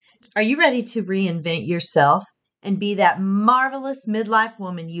Are you ready to reinvent yourself and be that marvelous midlife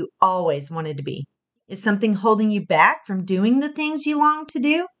woman you always wanted to be? Is something holding you back from doing the things you long to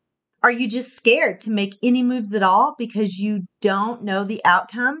do? Are you just scared to make any moves at all because you don't know the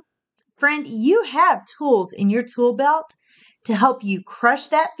outcome? Friend, you have tools in your tool belt to help you crush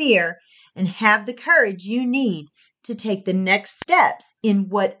that fear and have the courage you need to take the next steps in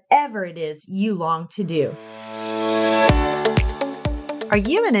whatever it is you long to do. Are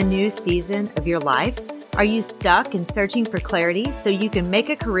you in a new season of your life? Are you stuck and searching for clarity so you can make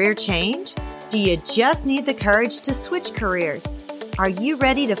a career change? Do you just need the courage to switch careers? Are you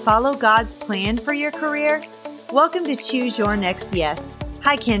ready to follow God's plan for your career? Welcome to Choose Your Next Yes.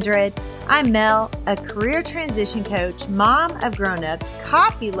 Hi, Kindred. I'm Mel, a career transition coach, mom of grown-ups,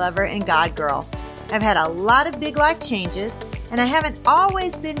 coffee lover, and God girl. I've had a lot of big life changes, and I haven't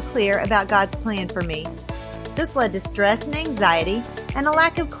always been clear about God's plan for me. This led to stress and anxiety and a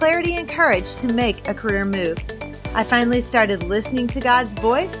lack of clarity and courage to make a career move. I finally started listening to God's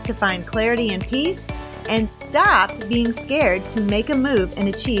voice to find clarity and peace and stopped being scared to make a move and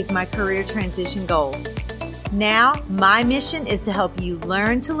achieve my career transition goals. Now, my mission is to help you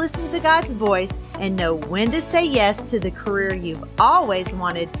learn to listen to God's voice and know when to say yes to the career you've always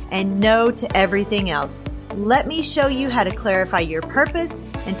wanted and no to everything else. Let me show you how to clarify your purpose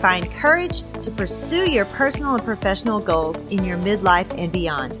and find courage to pursue your personal and professional goals in your midlife and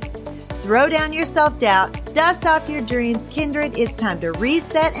beyond. Throw down your self-doubt, dust off your dreams, Kindred. It's time to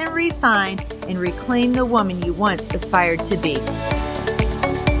reset and refine and reclaim the woman you once aspired to be.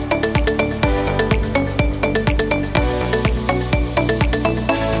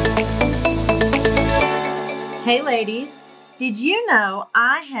 Hey ladies, did you know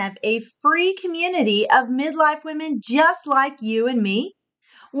I have a free community of midlife women just like you and me?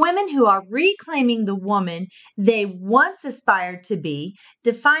 Women who are reclaiming the woman they once aspired to be,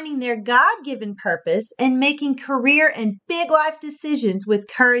 defining their God-given purpose, and making career and big life decisions with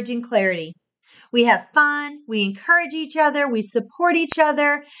courage and clarity. We have fun, we encourage each other, we support each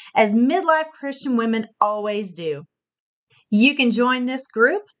other, as midlife Christian women always do. You can join this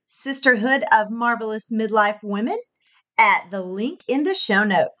group, Sisterhood of Marvelous Midlife Women, at the link in the show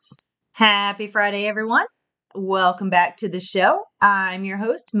notes. Happy Friday, everyone. Welcome back to the show. I'm your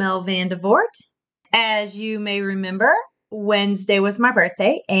host, Mel Vandevort. As you may remember, Wednesday was my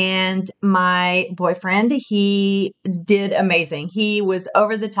birthday, and my boyfriend, he did amazing. He was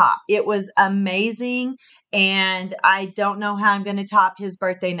over the top. It was amazing, and I don't know how I'm going to top his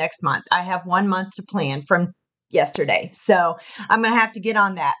birthday next month. I have 1 month to plan from yesterday. So I'm going to have to get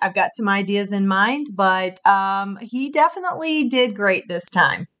on that. I've got some ideas in mind, but he definitely did great this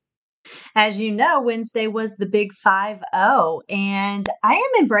time. As you know, Wednesday was the big 5-0, and I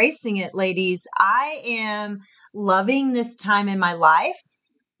am embracing it, ladies. I am loving this time in my life.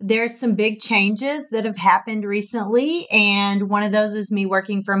 There's some big changes that have happened recently, and one of those is me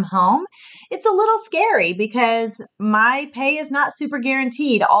working from home. It's a little scary because my pay is not super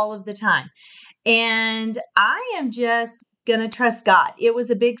guaranteed all of the time. And I am just going to trust God. It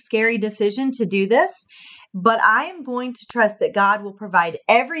was a big, scary decision to do this, but I am going to trust that God will provide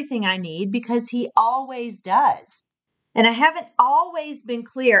everything I need because He always does. And I haven't always been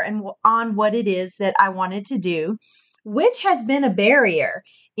clear on what it is that I wanted to do, which has been a barrier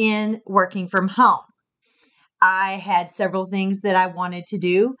in working from home. I had several things that I wanted to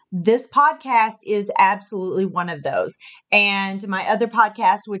do. This podcast is absolutely one of those. And my other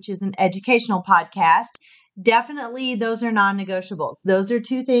podcast, which is an educational podcast, definitely those are non-negotiables. Those are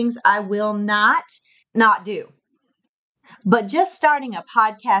two things I will not do. But just starting a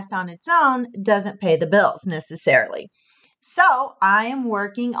podcast on its own doesn't pay the bills necessarily. So I am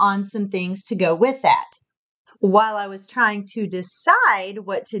working on some things to go with that. While I was trying to decide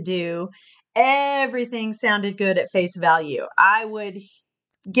what to do, everything sounded good at face value. I would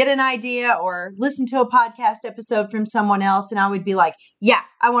get an idea or listen to a podcast episode from someone else, and I would be like, yeah,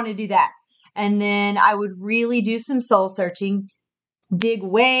 I want to do that. And then I would really do some soul searching, dig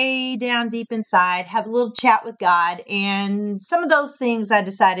way down deep inside, have a little chat with God. And some of those things I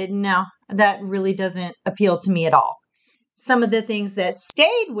decided, no, that really doesn't appeal to me at all. Some of the things that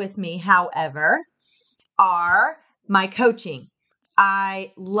stayed with me, however, are my coaching.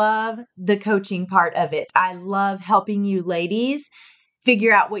 I love the coaching part of it. I love helping you ladies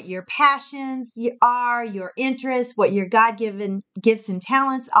figure out what your passions are, your interests, what your God-given gifts and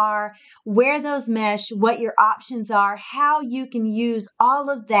talents are, where those mesh, what your options are, how you can use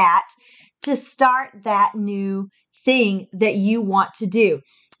all of that to start that new thing that you want to do,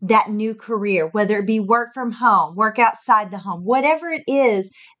 that new career, whether it be work from home, work outside the home, whatever it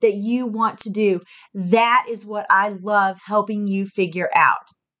is that you want to do. That is what I love helping you figure out.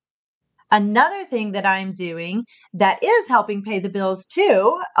 Another thing that I'm doing that is helping pay the bills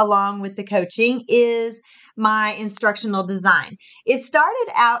too, along with the coaching, is my instructional design. It started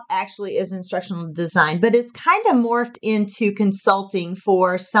out actually as instructional design, but it's kind of morphed into consulting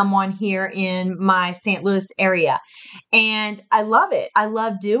for someone here in my St. Louis area. And I love it. I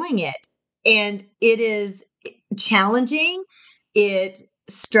love doing it. And it is challenging. It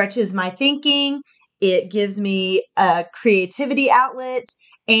stretches my thinking. It gives me a creativity outlet.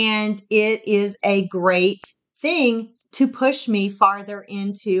 And it is a great thing to push me farther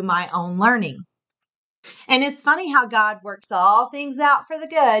into my own learning. And it's funny how God works all things out for the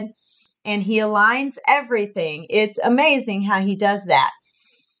good and He aligns everything. It's amazing how He does that.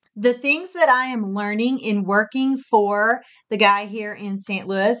 The things that I am learning in working for the guy here in St.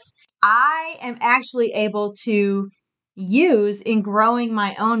 Louis, I am actually able to use in growing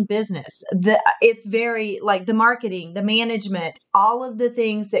my own business. It's very like the marketing, the management, all of the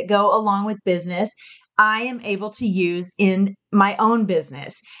things that go along with business, I am able to use in my own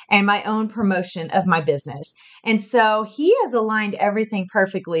business and my own promotion of my business. And so he has aligned everything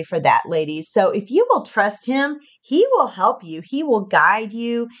perfectly for that, ladies. So if you will trust him, he will help you. He will guide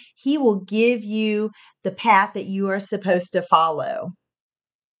you. He will give you the path that you are supposed to follow.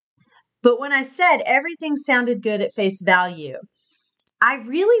 But when I said everything sounded good at face value, I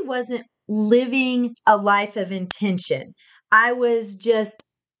really wasn't living a life of intention. I was just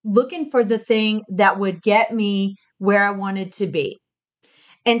looking for the thing that would get me where I wanted to be.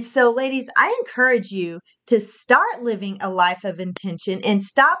 And so, ladies, I encourage you to start living a life of intention and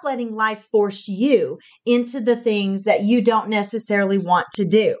stop letting life force you into the things that you don't necessarily want to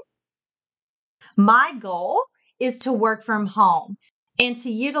do. My goal is to work from home and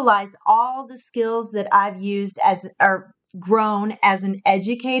to utilize all the skills that I've used as or grown as an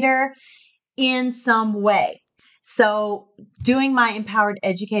educator in some way. So, doing my Empowered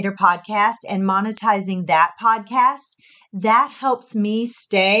Educator podcast and monetizing that podcast, that helps me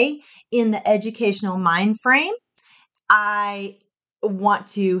stay in the educational mind frame. I want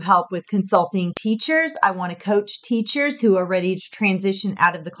to help with consulting teachers. I want to coach teachers who are ready to transition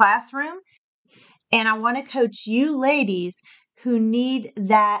out of the classroom. And I want to coach you ladies who need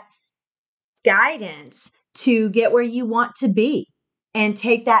that guidance to get where you want to be and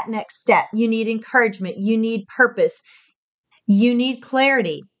take that next step. You need encouragement. You need purpose. You need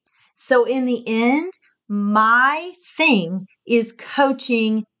clarity. So in the end, my thing is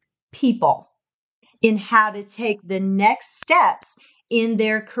coaching people in how to take the next steps in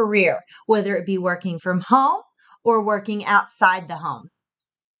their career, whether it be working from home or working outside the home.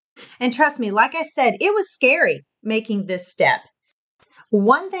 And trust me, like I said, it was scary making this step.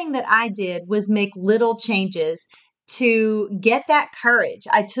 One thing that I did was make little changes to get that courage.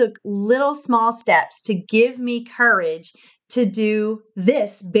 I took little small steps to give me courage to do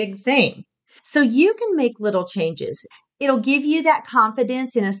this big thing. So you can make little changes. It'll give you that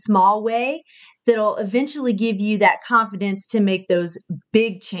confidence in a small way that'll eventually give you that confidence to make those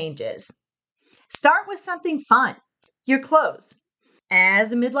big changes. Start with something fun, your clothes.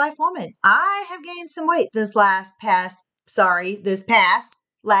 As a midlife woman, I have gained some weight this past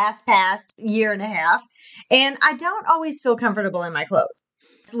year and a half, and I don't always feel comfortable in my clothes,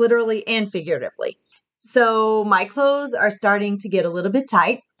 literally and figuratively. So my clothes are starting to get a little bit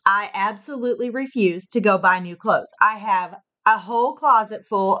tight. I absolutely refuse to go buy new clothes. I have a whole closet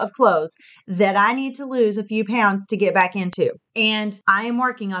full of clothes that I need to lose a few pounds to get back into. And I am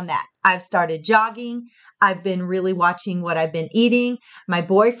working on that. I've started jogging. I've been really watching what I've been eating. My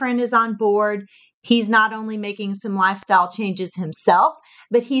boyfriend is on board. He's not only making some lifestyle changes himself,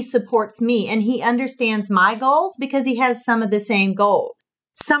 but he supports me and he understands my goals because he has some of the same goals.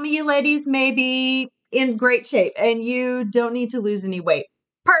 Some of you ladies may be in great shape and you don't need to lose any weight.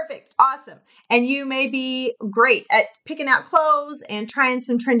 Perfect. Awesome. And you may be great at picking out clothes and trying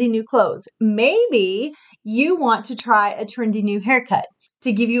some trendy new clothes. Maybe you want to try a trendy new haircut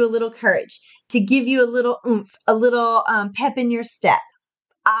to give you a little courage, to give you a little oomph, a little pep in your step.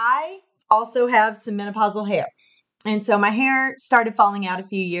 I also have some menopausal hair. And so my hair started falling out a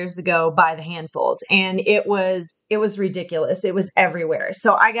few years ago by the handfuls, and it was ridiculous. It was everywhere.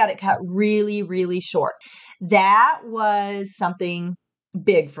 So I got it cut really, really short. That was something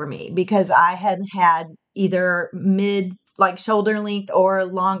big for me because I had either like shoulder length or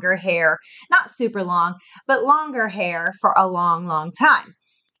longer hair, not super long, but longer hair for a long, long time.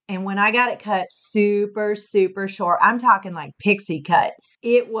 And when I got it cut super, super short, I'm talking like pixie cut,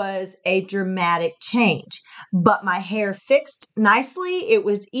 it was a dramatic change. But my hair fixed nicely, it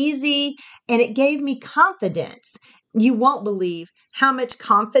was easy, and it gave me confidence. You won't believe how much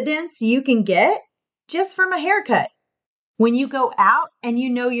confidence you can get just from a haircut. When you go out and you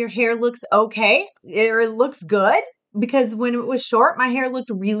know your hair looks okay or it looks good, because when it was short, my hair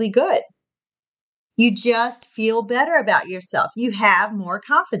looked really good. You just feel better about yourself. You have more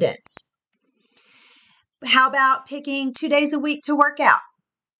confidence. How about picking 2 days a week to work out?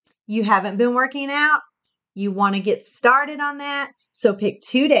 You haven't been working out. You want to get started on that. So pick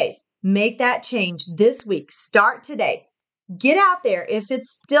 2 days. Make that change this week. Start today. Get out there. If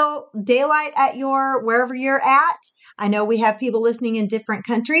it's still daylight at wherever you're at, I know we have people listening in different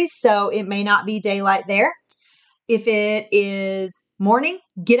countries, so it may not be daylight there. If it is morning,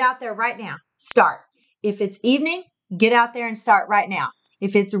 get out there right now. Start. If it's evening, get out there and start right now.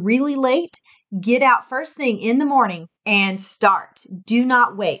 If it's really late, get out first thing in the morning and start. Do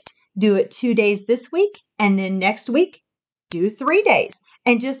not wait. Do it 2 days this week, and then next week, do 3 days,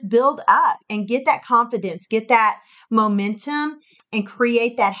 and just build up and get that confidence, get that momentum, and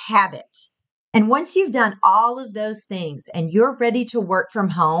create that habit. And once you've done all of those things and you're ready to work from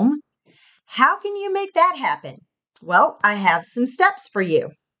home, how can you make that happen? Well, I have some steps for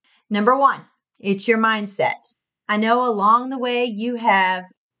you. Number 1, it's your mindset. I know along the way you have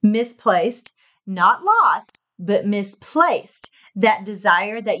misplaced, not lost, but misplaced that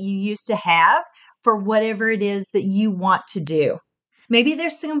desire that you used to have for whatever it is that you want to do. Maybe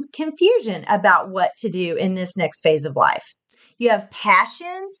there's some confusion about what to do in this next phase of life. You have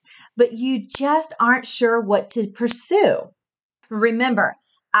passions, but you just aren't sure what to pursue. Remember,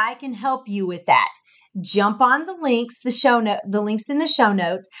 I can help you with that. Jump on the links, the links in the show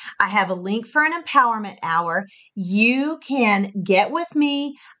notes. I have a link for an empowerment hour. You can get with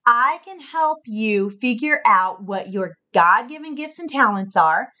me. I can help you figure out what your God-given gifts and talents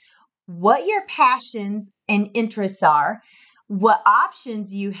are, what your passions and interests are, what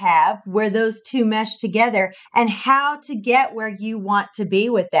options you have, where those two mesh together, and how to get where you want to be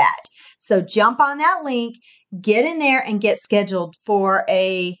with that. So jump on that link, get in there and get scheduled for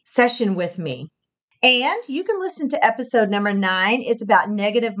a session with me. And you can listen to episode number 9. It's about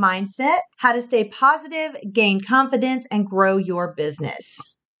negative mindset, how to stay positive, gain confidence, and grow your business.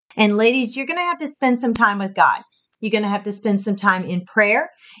 And ladies, you're going to have to spend some time with God. You're going to have to spend some time in prayer.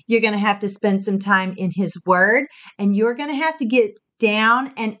 You're going to have to spend some time in His Word. And you're going to have to get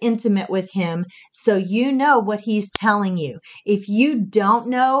down and intimate with Him so you know what He's telling you. If you don't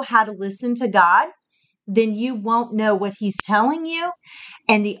know how to listen to God, then you won't know what He's telling you.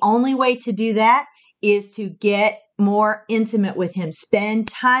 And the only way to do that is to get more intimate with Him, spend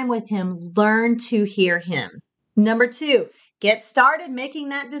time with Him, learn to hear Him. Number 2, get started making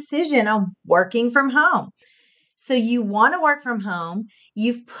that decision on working from home. So you want to work from home.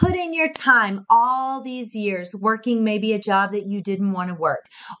 You've put in your time all these years working maybe a job that you didn't want to work,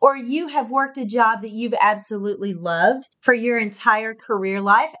 or you have worked a job that you've absolutely loved for your entire career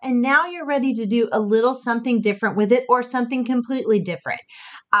life, and now you're ready to do a little something different with it or something completely different.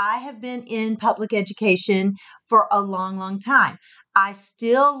 I have been in public education for a long, long time. I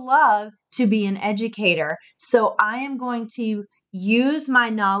still love to be an educator, so I am going to use my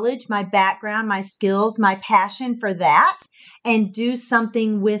knowledge, my background, my skills, my passion for that, and do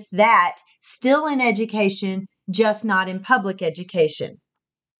something with that, still in education, just not in public education.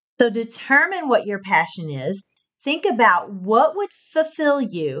 So determine what your passion is. Think about what would fulfill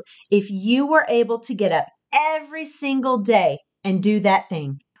you if you were able to get up every single day and do that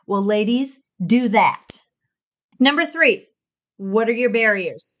thing. Well, ladies, do that. Number 3, what are your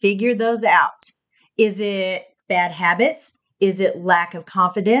barriers? Figure those out. Is it bad habits? Is it lack of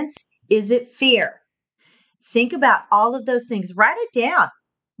confidence? Is it fear? Think about all of those things. Write it down.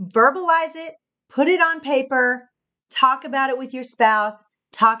 Verbalize it. Put it on paper. Talk about it with your spouse.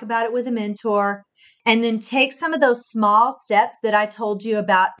 Talk about it with a mentor. And then take some of those small steps that I told you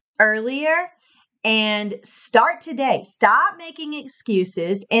about earlier and start today. Stop making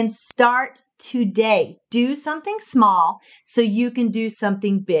excuses and start today. Do something small so you can do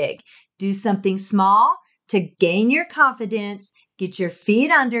something big. Do something small to gain your confidence, get your feet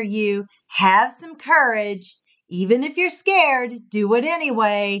under you, have some courage. Even if you're scared, do it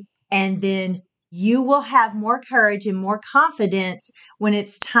anyway. And then you will have more courage and more confidence when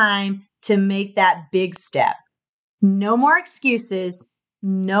it's time to make that big step. No more excuses,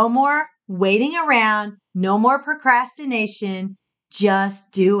 no more waiting around, no more procrastination. Just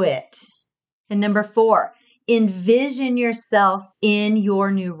do it. And number 4, envision yourself in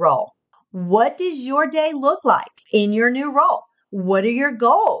your new role. What does your day look like in your new role? What are your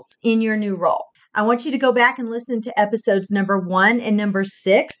goals in your new role? I want you to go back and listen to episodes number 1 and number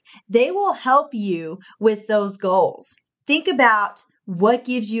 6. They will help you with those goals. Think about what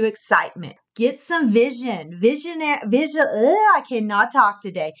gives you excitement. Get some vision. I cannot talk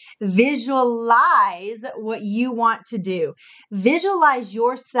today. Visualize what you want to do. Visualize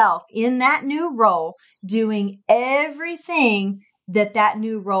yourself in that new role doing everything that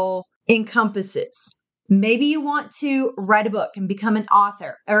new role encompasses. Maybe you want to write a book and become an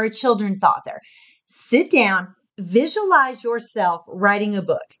author or a children's author. Sit down, visualize yourself writing a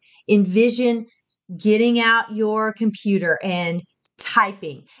book. Envision getting out your computer and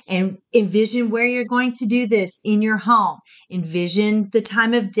typing, and envision where you're going to do this in your home. Envision the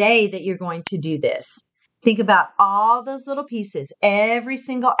time of day that you're going to do this. Think about all those little pieces, every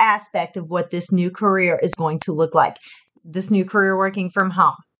single aspect of what this new career is going to look like, this new career working from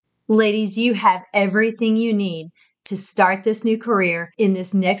home. Ladies, you have everything you need to start this new career in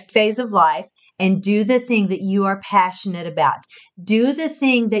this next phase of life and do the thing that you are passionate about. Do the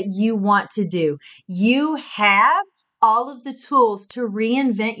thing that you want to do. You have all of the tools to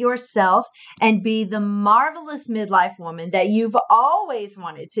reinvent yourself and be the marvelous midlife woman that you've always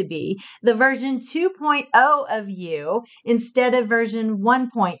wanted to be, the version 2.0 of you instead of version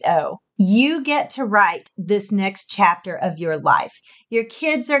 1.0. You get to write this next chapter of your life. Your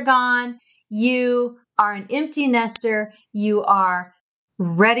kids are gone. You are an empty nester. You are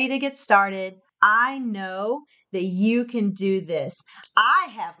ready to get started. I know that you can do this. I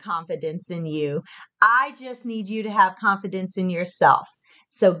have confidence in you. I just need you to have confidence in yourself.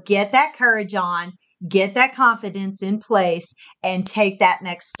 So get that courage on, get that confidence in place, and take that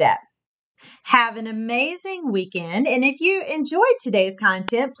next step. Have an amazing weekend. And if you enjoyed today's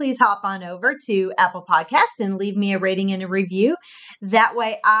content, please hop on over to Apple Podcast and leave me a rating and a review. That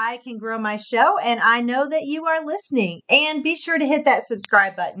way I can grow my show and I know that you are listening. And be sure to hit that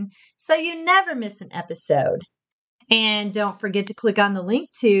subscribe button so you never miss an episode. And don't forget to click on the link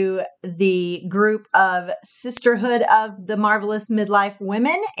to the group of Sisterhood of the Marvelous Midlife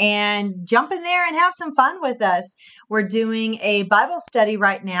Women and jump in there and have some fun with us. We're doing a Bible study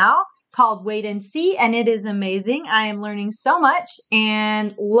right now called Wait and See, and it is amazing. I am learning so much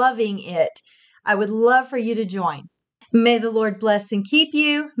and loving it. I would love for you to join. May the Lord bless and keep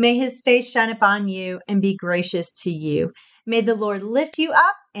you. May his face shine upon you and be gracious to you. May the Lord lift you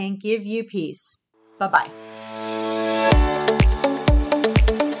up and give you peace. Bye-bye.